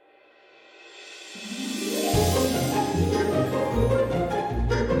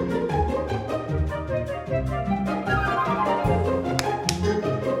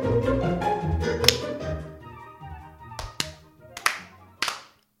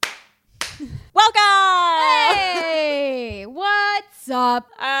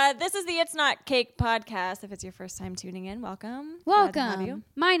Up. This is the It's Not Cake podcast. If it's your first time tuning in, welcome. Welcome.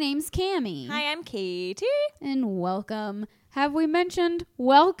 My name's Cammie. Hi, I'm Katie. And welcome. Have we mentioned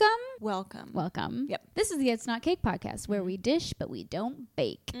welcome? Welcome. Yep. This is the It's Not Cake podcast where we dish, but we don't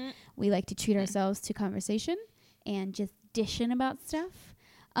bake. We like to treat ourselves to conversation and just dishing about stuff.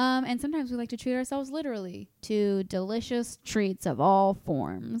 And sometimes we like to treat ourselves literally to delicious treats of all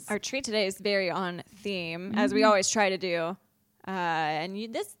forms. Our treat today is very on theme, as we always try to do. And you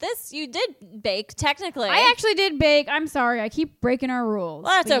did bake technically. I actually did bake. I'm sorry, I keep breaking our rules.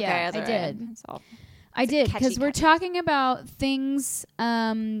 Well, that's okay. Yeah, that's I right. did. I did because we're talking about things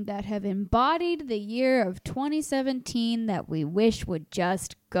that have embodied the year of 2017 that we wish would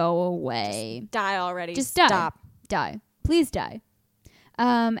just go away. Just die already. Just Stop. Die. Please die.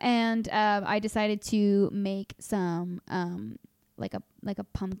 And I decided to make some like a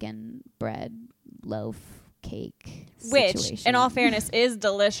pumpkin bread loaf cake Which, situation. in all fairness, is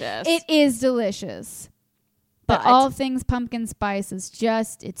delicious. It is delicious. But all things pumpkin spice is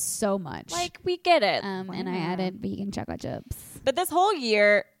just, it's so much. Like, we get it. And I added vegan chocolate chips. But this whole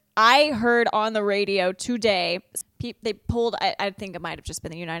year, I heard on the radio today, they pulled, I think it might have just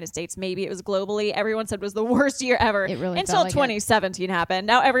been the United States. Maybe it was globally. Everyone said it was the worst year ever. It really until felt like 2017 happened.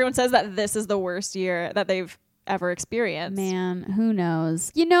 Now everyone says that this is the worst year that they've ever experienced. Man, who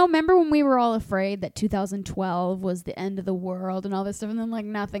knows? You know, remember when we were all afraid that 2012 was the end of the world and all this stuff, and then like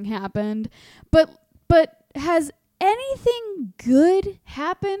nothing happened? But has anything good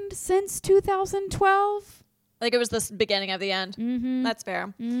happened since 2012? Like it was the beginning of the end. Mm-hmm. That's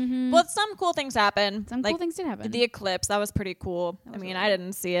fair. Mm-hmm. Well, some cool things happened. Some cool things did happen. The eclipse, that was pretty cool. I mean, I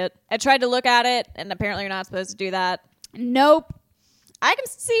didn't see it. I tried to look at it, and apparently you're not supposed to do that. Nope. I can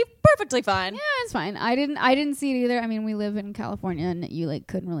see perfectly fine. Yeah, it's fine. I didn't see it either. I mean, we live in California and you like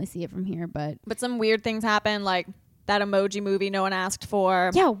couldn't really see it from here, but some weird things happened, like that Emoji movie no one asked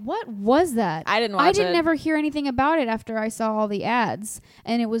for. Yeah, what was that? I didn't watch it. I didn't ever hear anything about it after I saw all the ads,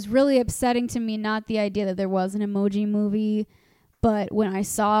 and it was really upsetting to me, not the idea that there was an Emoji movie, but when I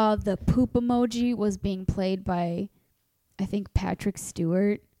saw the poop emoji was being played by, I think, Patrick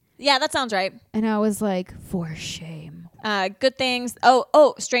Stewart. Yeah, that sounds right. And I was like, for shame. Good things.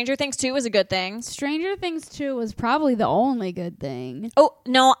 Oh, Stranger Things 2 was a good thing. Stranger Things 2 was probably the only good thing. Oh,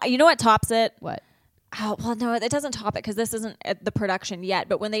 no, you know what tops it? What? Oh, well, no, it doesn't top it because this isn't at the production yet.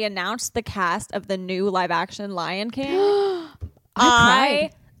 But when they announced the cast of the new live-action Lion King, I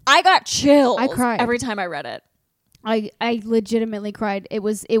got chills. I cried every time I read it. I legitimately cried. It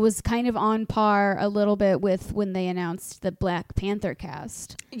was kind of on par a little bit with when they announced the Black Panther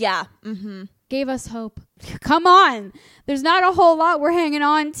cast. Yeah. Mm-hmm. Gave us hope. Come on. There's not a whole lot we're hanging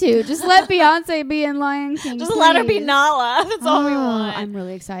on to. Just let Beyonce be in Lion King. Just let her be Nala. That's all we want. I'm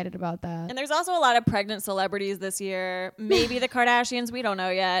really excited about that. And there's also a lot of pregnant celebrities this year. Maybe the Kardashians. We don't know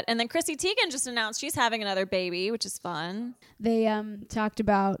yet. And then Chrissy Teigen just announced she's having another baby, which is fun. They talked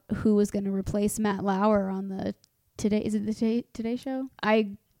about who was going to replace Matt Lauer on the Today. Is it the Today Show?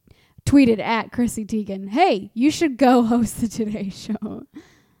 I tweeted at Chrissy Teigen, hey, you should go host the Today Show.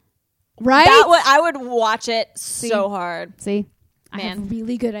 Right? I would watch it so hard. See? Man. I have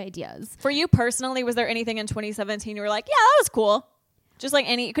really good ideas. For you personally, was there anything in 2017 you were like, yeah, that was cool? Just like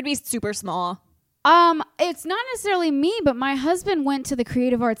it could be super small. It's not necessarily me, but my husband went to the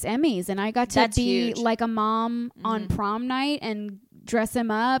Creative Arts Emmys and I got to be huge. like a mom on prom night and dress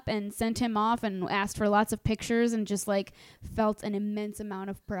him up and sent him off and asked for lots of pictures and just like felt an immense amount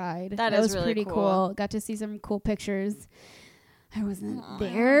of pride. That was really pretty cool. Got to see some cool pictures. I wasn't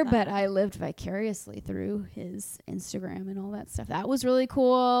there, but I lived vicariously through his Instagram and all that stuff. That was really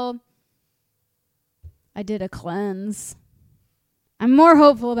cool. I did a cleanse. I'm more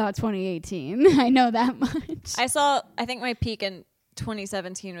hopeful about 2018. I know that much. I think my peak in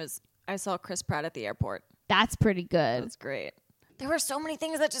 2017 was I saw Chris Pratt at the airport. That's pretty good. That's great. There were so many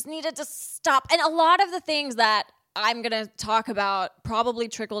things that just needed to stop. And a lot of the things that I'm going to talk about probably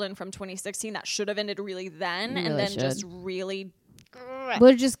trickled in from 2016 that should have ended really then. Really and then should. Just really...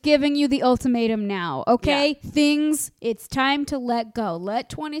 We're just giving you the ultimatum now, okay? Yeah. Things, it's time to let go. Let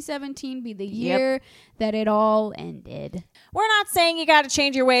 2017 be the year that it all ended. We're not saying you got to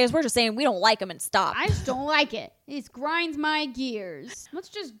change your ways. We're just saying we don't like them and stop. I just don't like it. It grinds my gears. Let's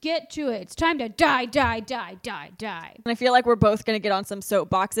just get to it. It's time to die. And I feel like we're both going to get on some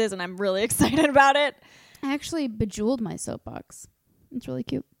soapboxes, and I'm really excited about it. I actually bejeweled my soapbox. It's really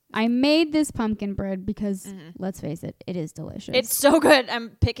cute. I made this pumpkin bread because, let's face it, it is delicious. It's so good.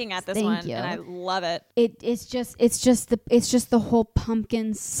 I'm picking at this Thank one, you. and I love it. It's just the whole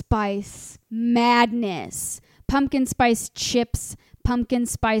pumpkin spice madness. Pumpkin spice chips, pumpkin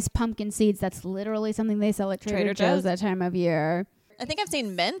spice pumpkin seeds. That's literally something they sell at Trader Joe's that time of year. I think I've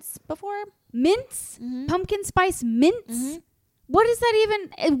seen mints before. Mints? Pumpkin spice mints? What is that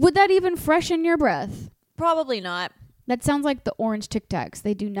even? Would that even freshen your breath? Probably not. That sounds like the orange Tic Tacs.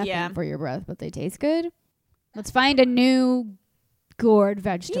 They do nothing for your breath, but they taste good. Let's find a new gourd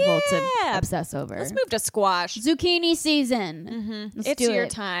vegetable to obsess over. Let's move to squash. Zucchini season. It's your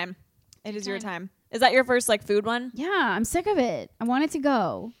time. It is your time. Is that your first like food one? Yeah, I'm sick of it. I want it to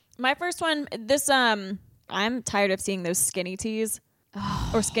go. My first one, I'm tired of seeing those skinny teas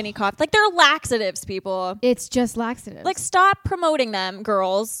or skinny coffee. Like they're laxatives, people. It's just laxatives. Like stop promoting them,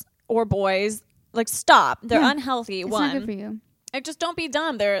 girls or boys. Like stop. They're unhealthy. It's one. not good for you. Like just don't be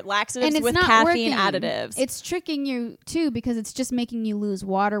dumb. They're laxatives And it's with not caffeine working. additives. It's tricking you too because it's just making you lose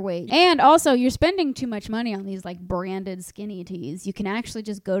water weight. And also you're spending too much money on these like branded skinny teas. You can actually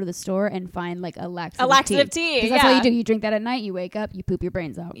just go to the store and find like a laxative tea. 'Cause that's all you do. You drink that at night, you wake up, you poop your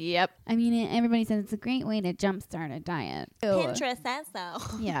brains out. Yep. I mean, everybody says it's a great way to jumpstart a diet. Pinterest says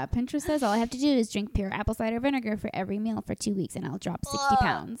so. Yeah, Pinterest says all I have to do is drink pure apple cider vinegar for every meal for 2 weeks and I'll drop 60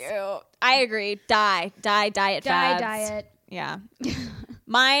 pounds. Ew. I agree. Die diet fads. diet. Yeah.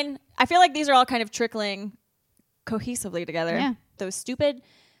 Mine, I feel like these are all kind of trickling cohesively together. Yeah. Those stupid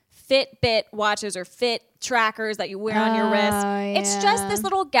Fitbit watches or Fit trackers that you wear on your wrist. It's just this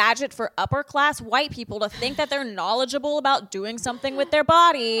little gadget for upper class white people to think that they're knowledgeable about doing something with their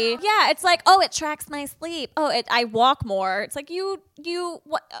body. Yeah, it's like, oh, it tracks my sleep. Oh, I walk more. It's like you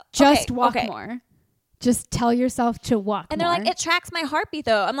what? Just walk more. Just tell yourself to walk And more. they're like, it tracks my heartbeat,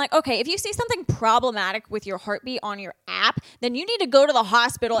 though. I'm like, okay, if you see something problematic with your heartbeat on your app, then you need to go to the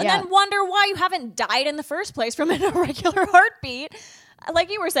hospital and then wonder why you haven't died in the first place from an irregular heartbeat.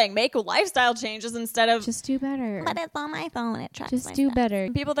 Like you were saying, make lifestyle changes instead of... Just do better. But it's on my phone. It tracks Just my do steps.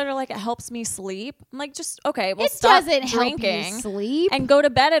 better. People that are like, it helps me sleep. I'm like, just, okay, well, It stop doesn't drinking help you sleep. and go to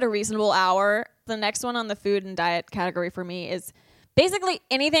bed at a reasonable hour. The next one on the food and diet category for me is basically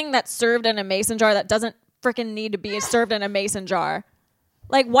anything that's served in a mason jar that doesn't freaking need to be served in a mason jar.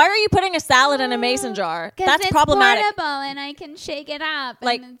 Like, why are you putting a salad in a mason jar? That's problematic. It's portable and I can shake it up.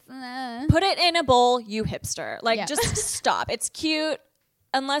 Like, put it in a bowl, you hipster. Like, just stop. It's cute.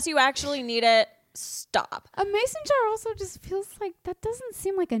 Unless you actually need it, stop. A mason jar also just feels like that doesn't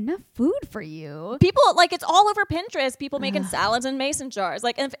seem like enough food for you. People, like, it's all over Pinterest. People making salads in mason jars.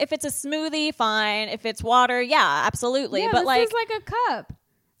 Like, if it's a smoothie, fine. If it's water, yeah, absolutely. Yeah, but this like, is like a cup.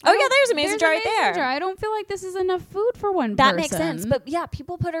 oh yeah, there's a mason jar right there. I don't feel like this is enough food for one That person. makes sense. But yeah,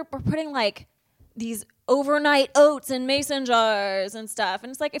 people are putting like these overnight oats in mason jars and stuff. And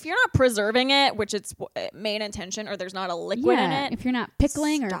it's like, if you're not preserving it, which its main intention, or there's not a liquid in it. If you're not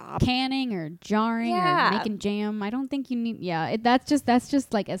pickling or canning or jarring or making jam, I don't think you need. Yeah, that's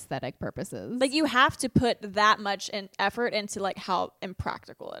just like aesthetic purposes. Like you have to put that much effort into like how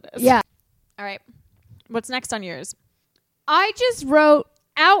impractical it is. Yeah. All right. What's next on yours? I just wrote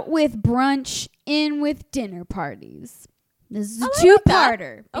out with brunch, in with dinner parties. This is a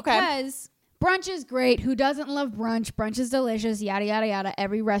two-parter. Okay. Because brunch is great. Who doesn't love brunch? Brunch is delicious, yada, yada, yada.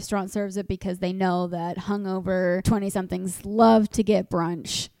 Every restaurant serves it because they know that hungover 20-somethings love to get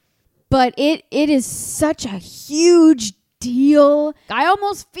brunch. But it is such a huge deal. I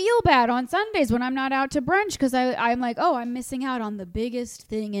almost feel bad on Sundays when I'm not out to brunch because I'm like, oh, I'm missing out on the biggest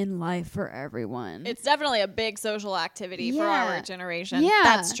thing in life for everyone. It's definitely a big social activity for our generation. Yeah.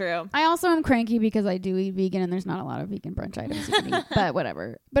 That's true. I also am cranky because I do eat vegan and there's not a lot of vegan brunch items you can eat, but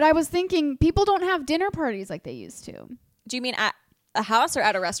whatever. But I was thinking people don't have dinner parties like they used to. Do you mean at a house or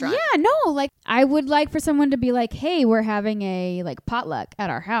at a restaurant? Yeah, no, like I would like for someone to be like, hey, we're having a like potluck at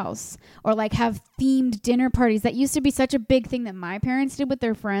our house, or like have themed dinner parties. That used to be such a big thing that my parents did with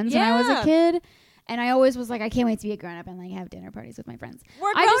their friends when I was a kid. And I always was like, I can't wait to be a grown up and like have dinner parties with my friends. We're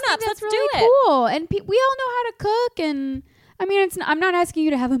I grown just think ups. that's Let's really do it. cool. And we all know how to cook. And I mean, I'm not asking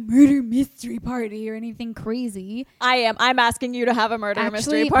you to have a murder mystery party or anything crazy. I am. I'm asking you to have a murder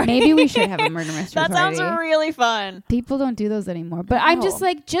mystery party. Maybe we should have a murder mystery that party. That sounds really fun. People don't do those anymore. But I'm just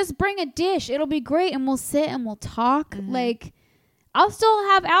like, just bring a dish. It'll be great. And we'll sit and we'll talk. Like, I'll still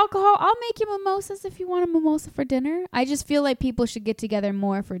have alcohol. I'll make you mimosas if you want a mimosa for dinner. I just feel like people should get together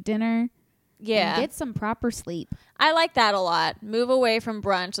more for dinner. Yeah. And get some proper sleep. I like that a lot. Move away from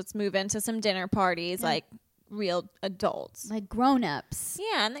brunch. Let's move into some dinner parties, like real adults. Like grown-ups.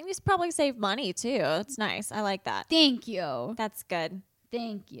 Yeah, and then you probably save money too. That's nice. I like that. Thank you. That's good.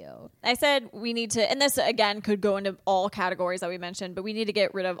 Thank you. I said we need to, and this again could go into all categories that we mentioned, but we need to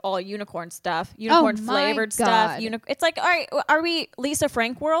get rid of all unicorn stuff, unicorn flavored stuff. It's like, all right, are we Lisa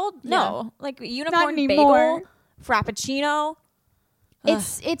Frank world? No, like unicorn bagel, frappuccino.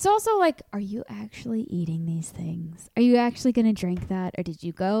 It's also like, are you actually eating these things? Are you actually going to drink that? Or did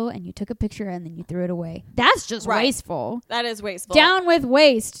you go and you took a picture and then you threw it away? That's just wasteful. That is wasteful. Down with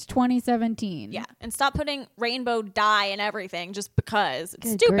waste 2017. Yeah. And stop putting rainbow dye in everything just because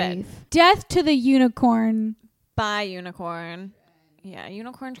it's stupid. Grief. Death to the unicorn. Buy unicorn. Yeah,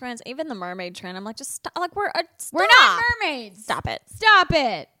 unicorn trends. Even the mermaid trend. I'm like, just stop. Like, we're not mermaids. Stop it. Stop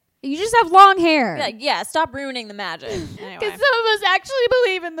it. You just have long hair. Like, yeah, stop ruining the magic. Because some of us actually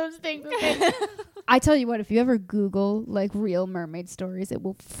believe in those things. Okay? I tell you what, if you ever Google like real mermaid stories, it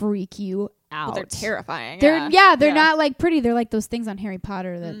will freak you out. Well, they're terrifying. They're not like pretty. They're like those things on Harry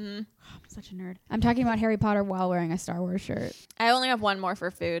Potter that. I'm such a nerd. I'm talking about Harry Potter while wearing a Star Wars shirt. I only have one more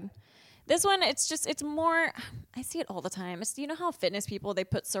for food. This one, it's more, I see it all the time. You know how fitness people, they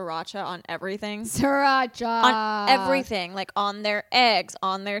put sriracha on everything? Sriracha. On everything. Like on their eggs,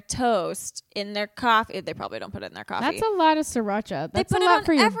 on their toast, in their coffee. They probably don't put it in their coffee. That's a lot of sriracha. That's a lot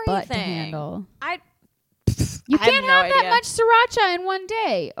for your butt to handle. You can't have that much sriracha in one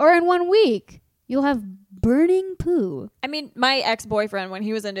day or in 1 week. You'll have burning poo. I mean, my ex-boyfriend, when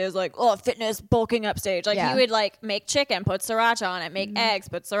he was into his like, fitness bulking up stage, like he would like make chicken, put sriracha on it, make eggs,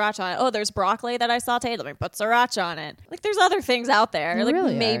 put siracha on it. Oh, there's broccoli that I sauteed. Let me put sriracha on it. Like there's other things out there. There like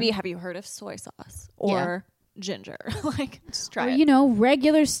really maybe are. have you heard of soy sauce or ginger? Like just try or, it. You know,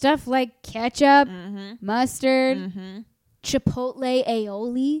 regular stuff like ketchup, mustard, chipotle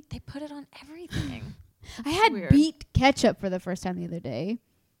aioli. They put it on everything. I had beet ketchup for the first time the other day.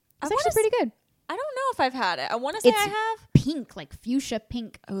 It's actually pretty good. I don't know if I've had it. I want to say I have. Pink, like fuchsia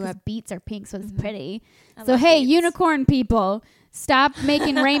pink. Oh, beets are pink, so it's pretty. So hey, beets. Unicorn people, stop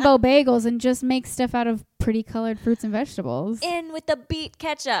making rainbow bagels and just make stuff out of pretty colored fruits and vegetables. In with the beet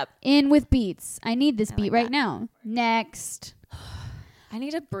ketchup. In with beets. I need this beet right now. Next. I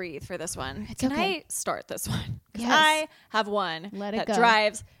need to breathe for this one. Can I start this one? Yes. I have one that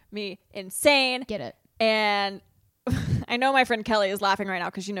drives me insane. Get it. And I know my friend Kelly is laughing right now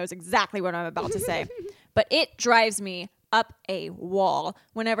because she knows exactly what I'm about to say. But it drives me up a wall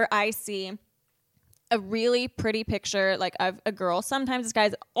whenever I see a really pretty picture like of a girl. Sometimes it's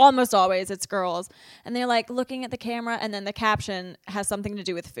guys, almost always it's girls. And they're like looking at the camera and then the caption has something to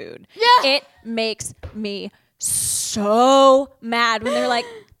do with food. Yeah. It makes me so mad when they're like,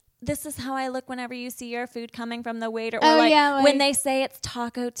 this is how I look whenever you see your food coming from the waiter. Or like when they say it's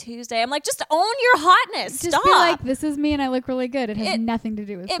Taco Tuesday. I'm like, just own your hotness. Just Stop. be like, this is me and I look really good. It has nothing to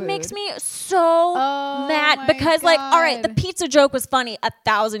do with food. It makes me so mad because like, all right, the pizza joke was funny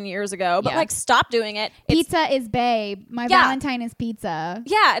 1,000 years ago, but like stop doing it. Pizza is babe. My Valentine is pizza.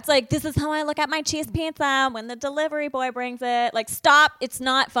 Yeah. It's like, this is how I look at my cheese pizza when the delivery boy brings it. Like stop. It's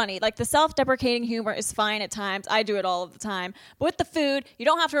not funny. Like the self-deprecating humor is fine at times. I do it all of the time. But with the food, you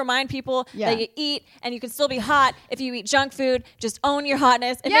don't have to remind people that you eat and you can still be hot if you eat junk food. Just own your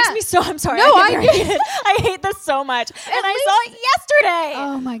hotness. It makes me so, I'm sorry. No, I hate this so much. And I saw it yesterday.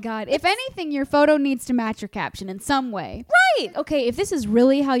 Oh my God. If anything, your photo needs to match your caption in some way. Right. Okay, if this is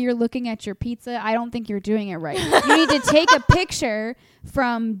really how you're looking at your pizza, I don't think you're doing it right. You need to take a picture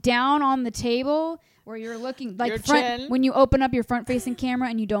from down on the table where you're looking like when you open up your front facing camera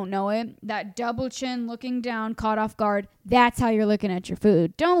and you don't know it, that double chin looking down, caught off guard. That's how you're looking at your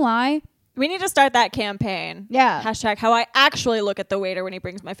food. Don't lie. We need to start that campaign. Yeah. Hashtag how I actually look at the waiter when he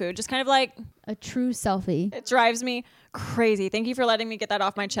brings my food. Just kind of like a true selfie. It drives me crazy. Thank you for letting me get that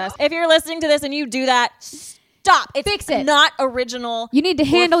off my chest. If you're listening to this and you do that, stop. Fix it. Not original. You need to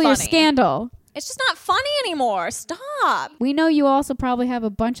handle your scandal. It's just not funny anymore. Stop. We know you also probably have a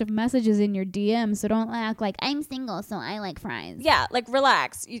bunch of messages in your DMs, so don't act like I'm single, so I like fries. Yeah, like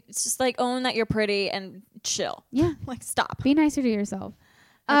relax. It's just like own that you're pretty and chill. Yeah. Like stop. Be nicer to yourself.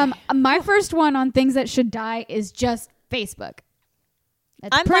 Okay. My first one on things that should die is just Facebook.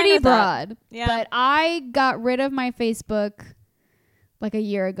 That's pretty broad. Yeah. But I got rid of my Facebook like a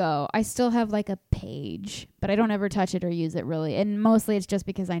year ago. I still have like a page, but I don't ever touch it or use it really. And mostly it's just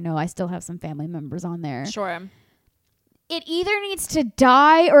because I know I still have some family members on there. Sure. It either needs to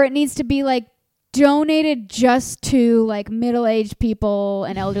die or it needs to be like donated just to like middle-aged people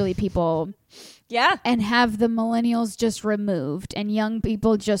and elderly people. Yeah. And have the millennials just removed and young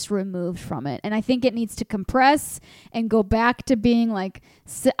people just removed from it. And I think it needs to compress and go back to being like,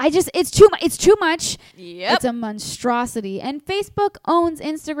 it's too much. It's too much. Yep. It's a monstrosity. And Facebook owns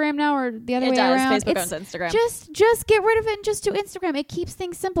Instagram now, or the other way around. Facebook owns Instagram. Just get rid of it and just do Instagram. It keeps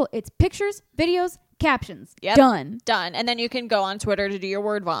things simple. It's pictures, videos, captions. Yep. Done. And then you can go on Twitter to do your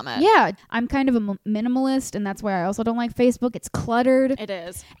word vomit. Yeah. I'm kind of a minimalist, and that's why I also don't like Facebook. It's cluttered. It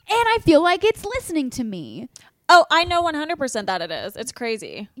is. And I feel like it's listening to me. Oh, I know 100% that it is. It's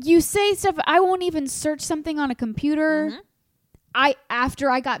crazy. You say stuff. I won't even search something on a computer. After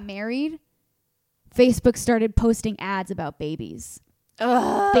I got married, Facebook started posting ads about babies.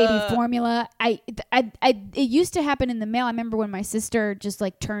 Baby formula. It used to happen in the mail. I remember when my sister just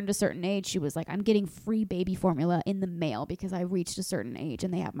like turned a certain age, she was like, I'm getting free baby formula in the mail because I reached a certain age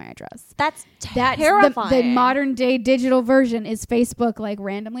and they have my address. That's terrifying. The modern day digital version is Facebook like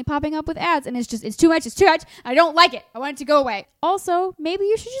randomly popping up with ads, and it's too much. I don't like it. I want it to go away. Also, maybe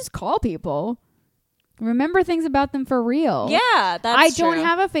you should just call people. Remember things about them for real. Yeah, that's true. I don't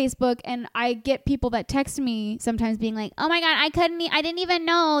have a Facebook, and I get people that text me sometimes being like, oh my God, I didn't even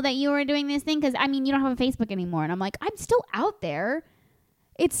know that you were doing this thing because, I mean, you don't have a Facebook anymore. And I'm like, I'm still out there.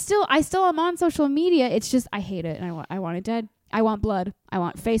 I still am on social media. It's just, I hate it, and I want it dead. I want blood. I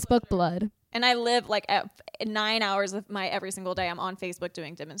want Facebook blood. And I live like at 9 hours of my every single day. I'm on Facebook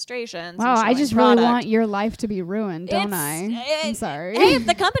doing demonstrations. Wow, I just really want your life to be ruined, don't I? I'm sorry. Hey, if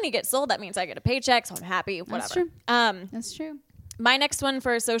the company gets sold, that means I get a paycheck, so I'm happy. Whatever. That's true. That's true. My next one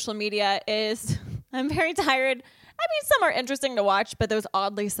for social media is I'm very tired. I mean, some are interesting to watch, but those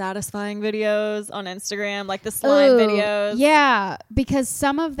oddly satisfying videos on Instagram, like the slime videos. Yeah, because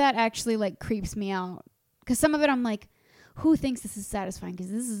some of that actually like creeps me out. Because some of it I'm like, who thinks this is satisfying? Because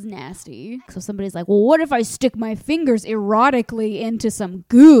this is nasty. So somebody's like, well, what if I stick my fingers erotically into some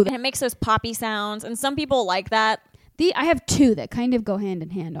goo? And it makes those poppy sounds. And some people like that. I have two that kind of go hand in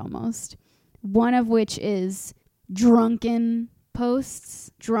hand almost. One of which is drunken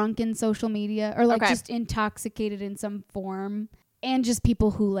posts, drunken social media, or like just intoxicated in some form. And just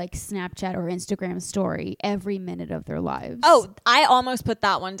people who like Snapchat or Instagram story every minute of their lives. Oh, I almost put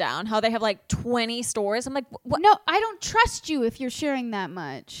that one down. How they have like 20 stories. I'm like, what? No, I don't trust you if you're sharing that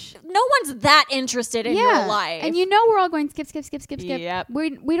much. No one's that interested in your life. And you know we're all going skip. Yep.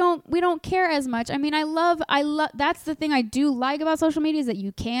 We don't care as much. I mean, I love that's the thing I do like about social media is that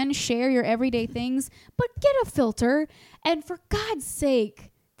you can share your everyday things, but get a filter. And for God's sake,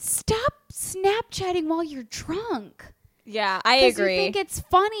 stop Snapchatting while you're drunk. Yeah, I agree. You think it's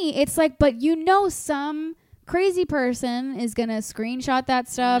funny. It's like, but you know some crazy person is going to screenshot that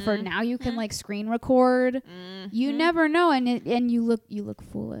stuff or now you can like screen record. You never know and you look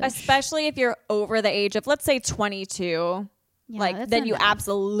foolish. Especially if you're over the age of, let's say 22. Yeah, then you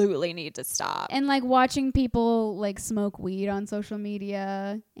absolutely need to stop. And like watching people like smoke weed on social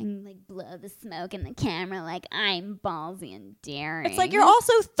media and like blow the smoke in the camera like I'm ballsy and daring. It's like you're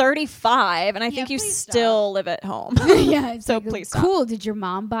also 35 and I think you still live at home. Yeah. So like, please stop. Cool. Did your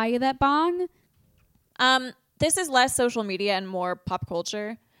mom buy you that bong? This is less social media and more pop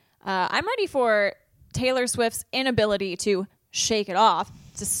culture. I'm ready for Taylor Swift's inability to shake it off,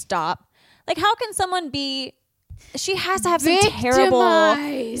 to stop. Like how can someone be... She has to have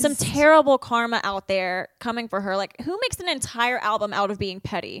some terrible karma out there coming for her. Like, who makes an entire album out of being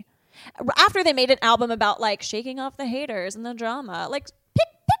petty? After they made an album about, like, shaking off the haters and the drama. Like,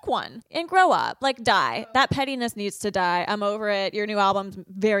 pick one and grow up. Like, die. That pettiness needs to die. I'm over it. Your new album's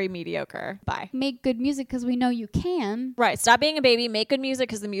very mediocre. Bye. Make good music because we know you can. Right. Stop being a baby. Make good music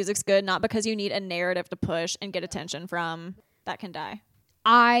because the music's good, not because you need a narrative to push and get attention from. That can die.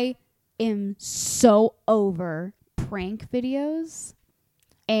 I am so over prank videos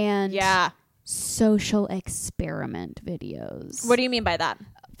and social experiment videos. What do you mean by that?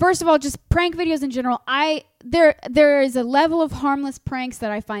 First of all, just prank videos in general. There is a level of harmless pranks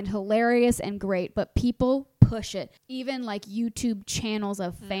that I find hilarious and great, but people push it. Even like YouTube channels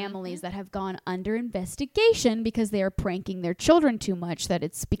of families that have gone under investigation because they are pranking their children too much that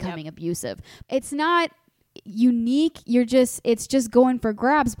it's becoming abusive. It's not unique. It's just going for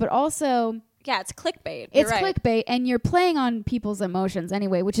grabs, but also it's clickbait. It's clickbait, and you're playing on people's emotions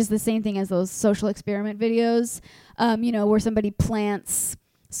anyway, which is the same thing as those social experiment videos, where somebody plants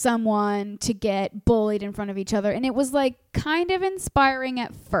someone to get bullied in front of each other. And it was like kind of inspiring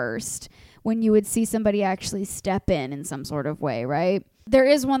at first when you would see somebody actually step in some sort of way, right? There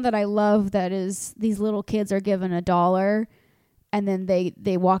is one that I love that is these little kids are given $1 and then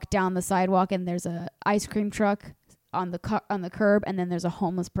they walk down the sidewalk and there's a ice cream truck on the curb, and then there's a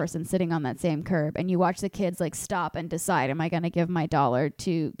homeless person sitting on that same curb, and you watch the kids like stop and decide, am I going to give my $1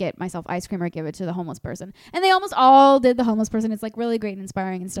 to get myself ice cream or give it to the homeless person? And they almost all did the homeless person. It's like really great and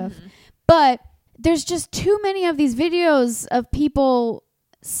inspiring and stuff. But there's just too many of these videos of people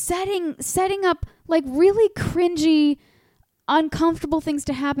setting up like really cringy, uncomfortable things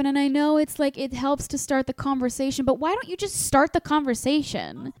to happen. And I know it's like it helps to start the conversation, but why don't you just start the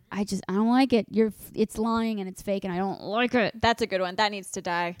conversation? I don't like it. It's lying and it's fake and I don't like it. That's a good one. That needs to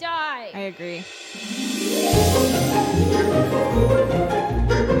die. Die. I agree.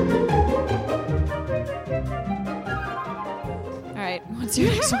 All right. What's your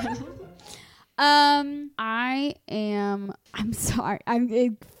next one? I'm sorry.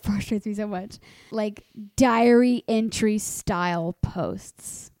 It frustrates me so much. Like diary entry style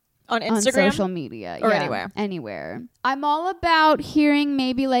posts On Instagram? on social media Or yeah, anywhere. I'm all about hearing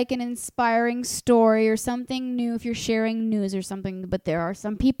maybe like an inspiring story or something new if you're sharing news or something. But there are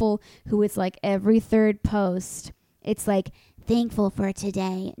some people who it's like every third post, it's like, thankful for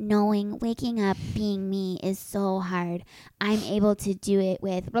today, knowing waking up being me is so hard. I'm able to do it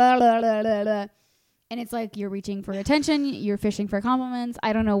with blah, blah, blah, blah, blah. And it's like you're reaching for attention. You're fishing for compliments.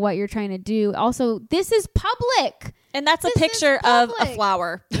 I don't know what you're trying to do. Also, this is public. And that's a picture of a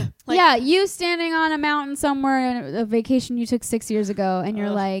flower. Like, yeah, you standing on a mountain somewhere in a vacation you took 6 years ago. And you're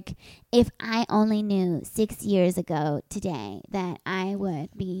like, if I only knew 6 years ago today that I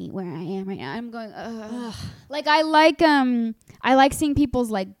would be where I am right now. I'm going, ugh. Like, I like seeing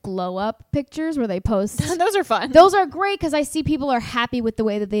people's like glow up pictures where they post. Those are fun. Those are great because I see people are happy with the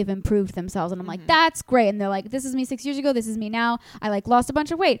way that they've improved themselves. And I'm like, that's great. And they're like, this is me 6 years ago. This is me now. I like lost a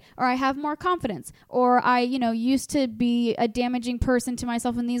bunch of weight, or I have more confidence, or I, used to be a damaging person to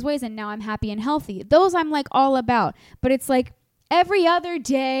myself in these ways. And now I'm happy and healthy. Those I'm like all about. But it's like every other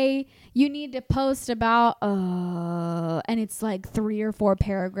day you need to post about, and it's like 3 or 4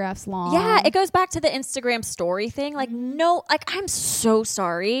 paragraphs long. Yeah, it goes back to the Instagram story thing. Like, I'm so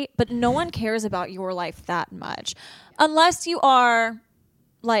sorry, but no one cares about your life that much. Unless you are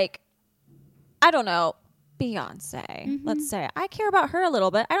like, I don't know, Beyonce. Let's say I care about her a little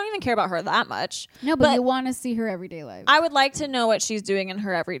bit. I don't even care about her that much. No, but you want to see her everyday life. I would like to know what she's doing in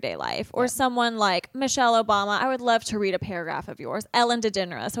her everyday life. Or someone like Michelle Obama. I would love to read a paragraph of yours. Ellen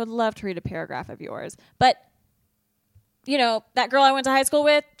DeGeneres. I would love to read a paragraph of yours. But that girl I went to high school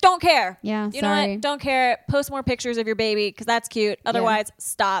with, don't care. Yeah, you know what? Don't care. Post more pictures of your baby because that's cute. Otherwise,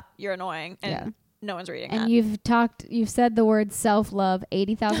 stop. You're annoying, and no one's reading that. And you've said the word self-love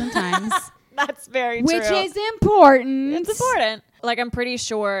 80,000 times. That's very true. Which true. is important. It's important. Like, I'm pretty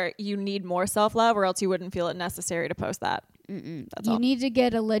sure you need more self-love or else you wouldn't feel it necessary to post that. That's all. You need to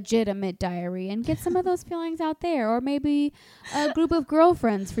get a legitimate diary and get some of those feelings out there. Or maybe a group of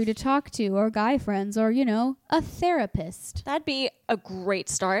girlfriends for you to talk to, or guy friends, or, a therapist. That'd be a great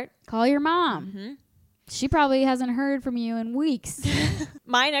start. Call your mom. She probably hasn't heard from you in weeks.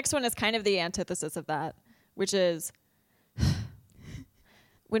 My next one is kind of the antithesis of that, which is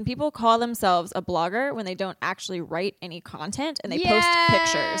when people call themselves a blogger when they don't actually write any content and they post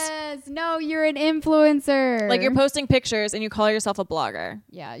pictures. Yes. No, you're an influencer. Like, you're posting pictures and you call yourself a blogger.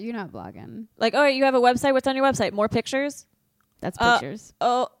 Yeah, you're not blogging. Like, oh, you have a website. What's on your website? More pictures? That's pictures.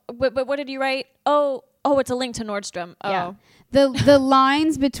 But what did you write? Oh, it's a link to Nordstrom. Oh. Yeah. The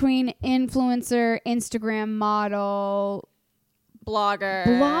lines between influencer, Instagram model,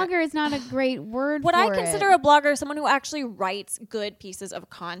 blogger is not a great word what for I consider a blogger is someone who actually writes good pieces of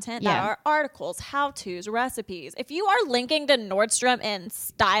content that are articles, how-tos, recipes. If you are linking to Nordstrom and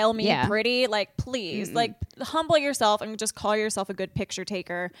Style Me Pretty, like, please, like, humble yourself and just call yourself a good picture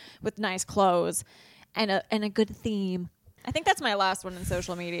taker with nice clothes and a good theme. I think that's my last one in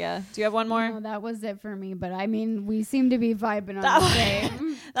social media. Do you have one more? No, that was it for me. But I mean, we seem to be vibing on the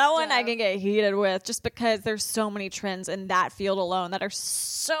same. That one I can get heated with just because there's so many trends in that field alone that are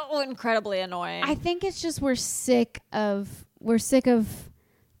so incredibly annoying. I think it's just we're sick of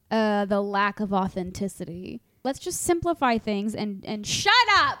the lack of authenticity. Let's just simplify things and shut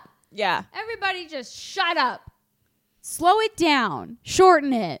up. Yeah. Everybody just shut up. Slow it down.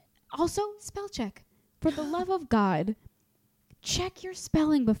 Shorten it. Also, spell check. For the love of God. Check your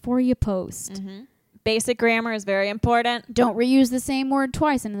spelling before you post. Basic grammar is very important. Don't reuse the same word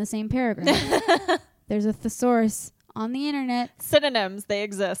twice in the same paragraph. There's a thesaurus on the internet. Synonyms, they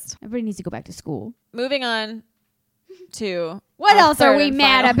exist. Everybody needs to go back to school. Moving on to what else are we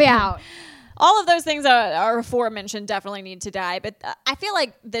mad about? All of those things are aforementioned definitely need to die. But I feel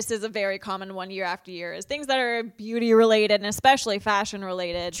like this is a very common one year after year. Is things that are beauty related and especially fashion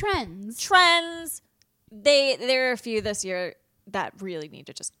related. Trends. There are a few this year that really need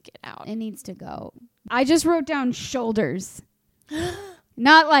to just get out. It needs to go. I just wrote down shoulders.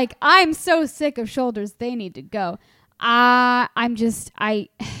 Not like I'm so sick of shoulders. They need to go.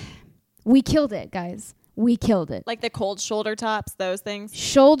 We killed it, guys. we killed it. Like the cold shoulder tops, those things.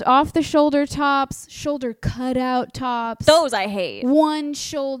 Off the shoulder tops, shoulder cutout tops. Those I hate. One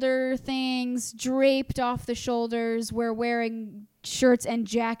shoulder things draped off the shoulders. We're wearing shirts and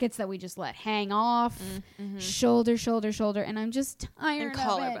jackets that we just let hang off. Shoulder. And I'm just tired And of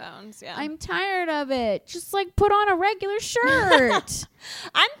collarbones, it. yeah. I'm tired of it. Just like put on a regular shirt.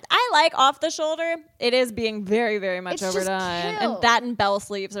 I like off the shoulder. It is being very, very much It's just overdone. killed. And that and bell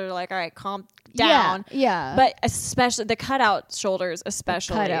sleeves are like, all right, calm down. Yeah. But especially the cutout shoulders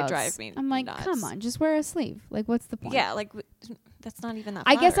especially Cutouts. drive me I'm like, nuts. come on, just wear a sleeve. Like, what's the point? Yeah, like that's not even that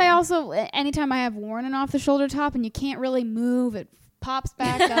I guess I flattering. also, anytime I have worn an off the shoulder top and you can't really move, it pops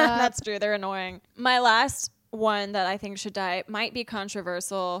back up. That's true. They're annoying. My last one that I think should die might be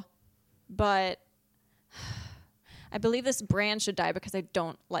controversial, but I believe this brand should die because I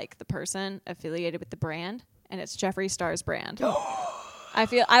don't like the person affiliated with the brand, and it's Jeffree Star's brand.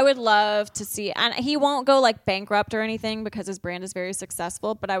 I would love to see, and he won't go like bankrupt or anything because his brand is very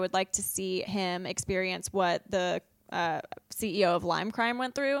successful, but I would like to see him experience what the CEO of Lime Crime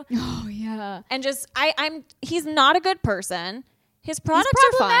went through. Oh, yeah. And just, he's not a good person. His products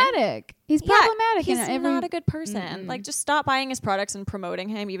He's are fine. problematic. He's problematic. He's in every, not a good person. Like, just stop buying his products and promoting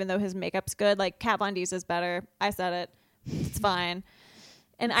him, even though his makeup's good. Like, Kat Von D's is better. I said it. It's fine.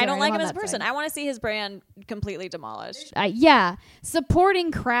 And I don't like him as a person. I want to see his brand completely demolished. Yeah.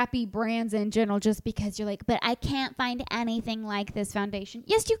 Supporting crappy brands in general just because you're like, but I can't find anything like this foundation.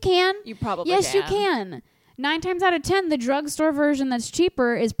 Yes, you can. You probably Yes, can. you can. 9 times out of 10, the drugstore version that's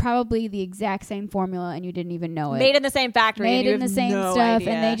cheaper is probably the exact same formula and you didn't even know it. Made in the same factory. Made and you in the have same no stuff, idea.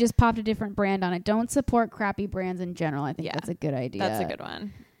 and they just popped a different brand on it. Don't support crappy brands in general. I think Yeah. that's a good idea. That's a good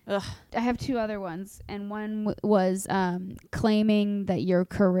one. Ugh. I have 2 other ones, and one was claiming that you're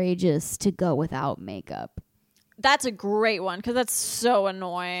courageous to go without makeup. That's a great one because that's so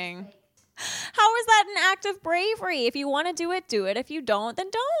annoying. How is that an act of bravery? If you want to do it, do it. If you don't, then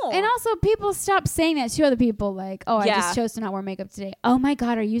don't. And also, people stop saying that to other people, like, "Oh, Yeah. I just chose to not wear makeup today." Oh my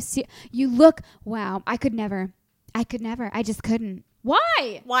God, are you you look? Wow, I could never. I just couldn't.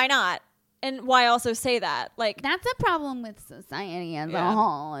 Why? Why not? And why also say that? Like, That's a problem with society as Yeah. a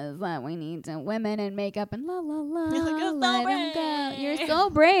whole. Is that we need to women in makeup and la la la. You're like, "You're so let 'em go." brave. You're so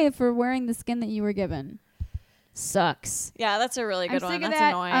brave for wearing the skin that you were given. Sucks. yeah, that's a really good I'm one. sick of That's that.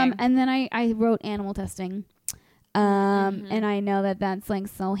 annoying. And then I wrote animal testing. And I know that that's like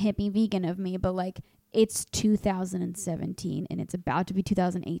so hippie vegan of me, but like it's 2017 and it's about to be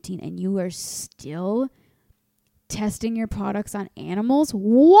 2018 and you are still testing your products on animals?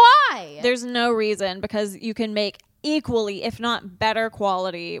 Why? There's no reason because you can make equally, if not better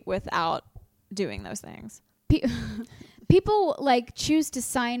quality without doing those things. People like choose to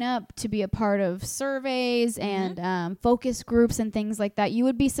sign up to be a part of surveys and focus groups and things like that. You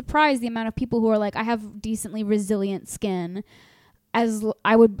would be surprised the amount of people who are like, I have decently resilient skin.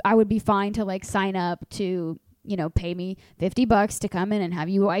 I would be fine to like sign up to, you know, pay me $50 to come in and have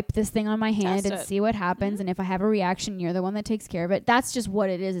you wipe this thing on my hand and see what happens. And if I have a reaction, you're the one that takes care of it. That's just what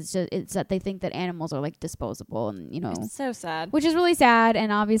it is. It's that they think that animals are like disposable and, you know, It's so sad. which is really sad.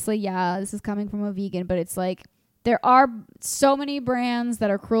 And obviously, yeah, this is coming from a vegan, but it's like, there are so many brands that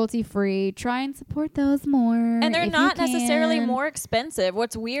are cruelty free. Try and support those more. And they're if not you necessarily can. more expensive.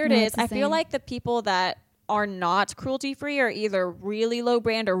 What's weird No, is it's the I feel same. like the people that are not cruelty free are either really low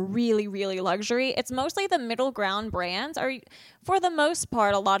brand or really, really luxury. It's mostly the middle ground brands are, for the most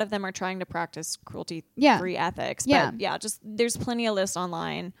part, a lot of them are trying to practice cruelty free ethics. Yeah. But yeah, just there's plenty of lists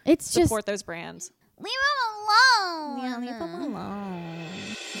online. It's Support those brands. Leave them alone. Yeah, leave them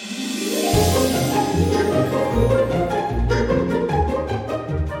alone.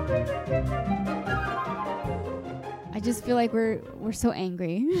 I just feel like we're so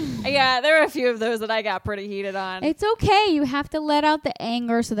angry. Yeah, there are a few of those that I got pretty heated on. It's okay. You have to let out the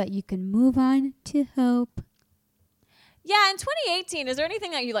anger so that you can move on to hope. Yeah, in 2018, is there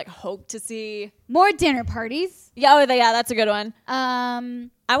anything that you like hope to see? More dinner parties. Yeah, yeah, that's a good one. I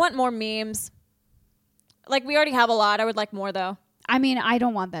I want more memes. Like we already have a lot. I would like more though. mean, I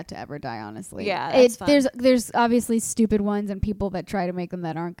don't want that to ever die, honestly. Yeah, that's fun. There's obviously stupid ones and people that try to make them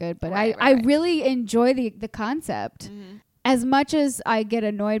that aren't good, but Right. I really enjoy the concept. As much as I get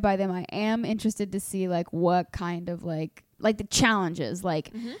annoyed by them, I am interested to see like what kind of like the challenges,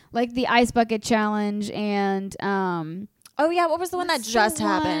 like the ice bucket challenge and Oh yeah, what was the one that What's the just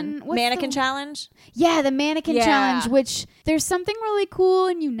happened? one? What's Mannequin the- challenge? yeah, the mannequin Yeah. challenge, which there's something really cool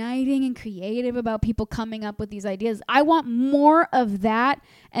and uniting and creative about people coming up with these ideas. I want more of that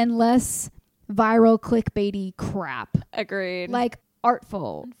and less viral clickbaity crap. Agreed. Like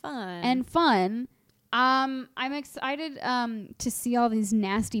artful fun. and fun I'm excited to see all these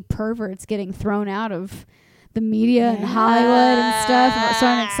nasty perverts getting thrown out of the media and Hollywood and stuff. So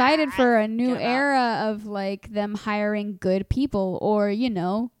I'm excited for a new era of like them hiring good people or, you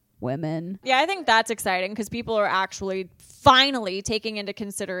know, women. Yeah, I think that's exciting because people are actually finally taking into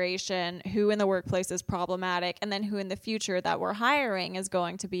consideration who in the workplace is problematic and then who in the future that we're hiring is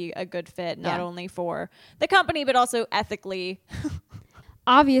going to be a good fit, not only for the company, but also ethically.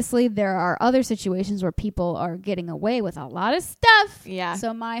 Obviously, there are other situations where people are getting away with a lot of stuff. Yeah.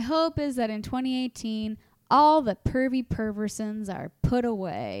 So my hope is that in 2018, all the pervy perversons are put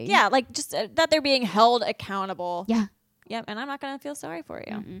away. Yeah, like just that they're being held accountable. Yeah. Yep, and I'm not going to feel sorry for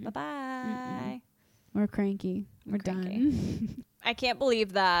you. Bye-bye. Mm-mm. We're cranky. We're done. I can't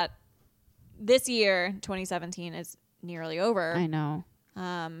believe that this year, 2017, is nearly over. I know.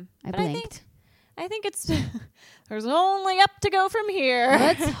 I blinked. I think it's there's only up to go from here.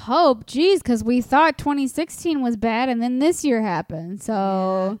 Let's hope. Jeez, because we thought 2016 was bad, and then this year happened.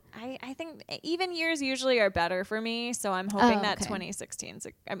 So I think even years usually are better for me. So I'm hoping that 2016.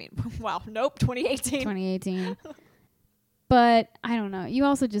 I mean, wow, nope, 2018. 2018. But I don't know. You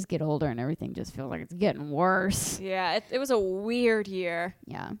also just get older, and everything just feels like it's getting worse. Yeah, it was a weird year.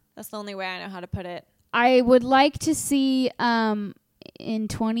 Yeah, that's the only way I know how to put it. I would like to see in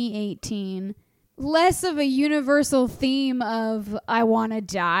 2018. Less of a universal theme of I want to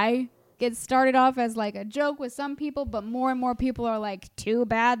die. It started off as like a joke with some people, but more and more people are like, too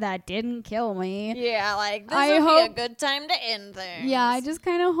bad that didn't kill me. Yeah, like this would be a good time to end things. Yeah, I just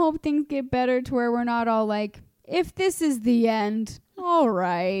kind of hope things get better to where we're not all like, if this is the end, all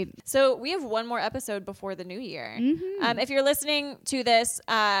right. So we have one more episode before the new year. Mm-hmm. If you're listening to this,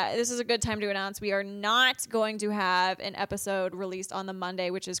 this is a good time to announce we are not going to have an episode released on the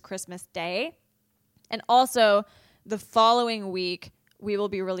Monday, which is Christmas Day. And also, the following week, we will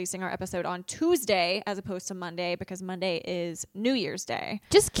be releasing our episode on Tuesday as opposed to Monday because Monday is New Year's Day.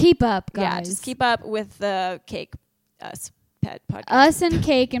 Just keep up, guys. Yeah, just keep up with the Cake Us Pet podcast. Us and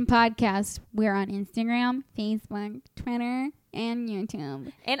Cake and Podcast. We're on Instagram, Facebook, Twitter, and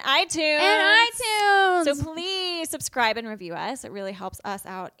YouTube. And iTunes. So So please subscribe and review us. It really helps us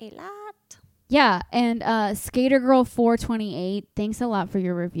out a lot. Yeah, and Skater Girl 428, thanks a lot for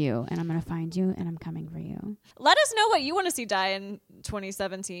your review, and I'm going to find you, and I'm coming for you. Let us know what you want to see die in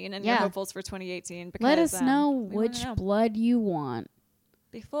 2017 and your hopefuls for 2018. Because, let us know which blood you want.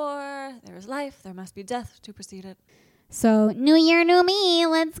 Before there is life, there must be death to precede it. So, new year, new me,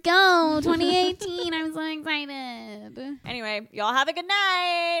 let's go, 2018, I'm so excited. Anyway, y'all have a good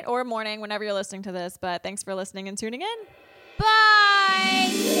night or morning whenever you're listening to this, but thanks for listening and tuning in.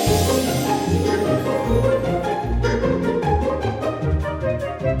 Bye!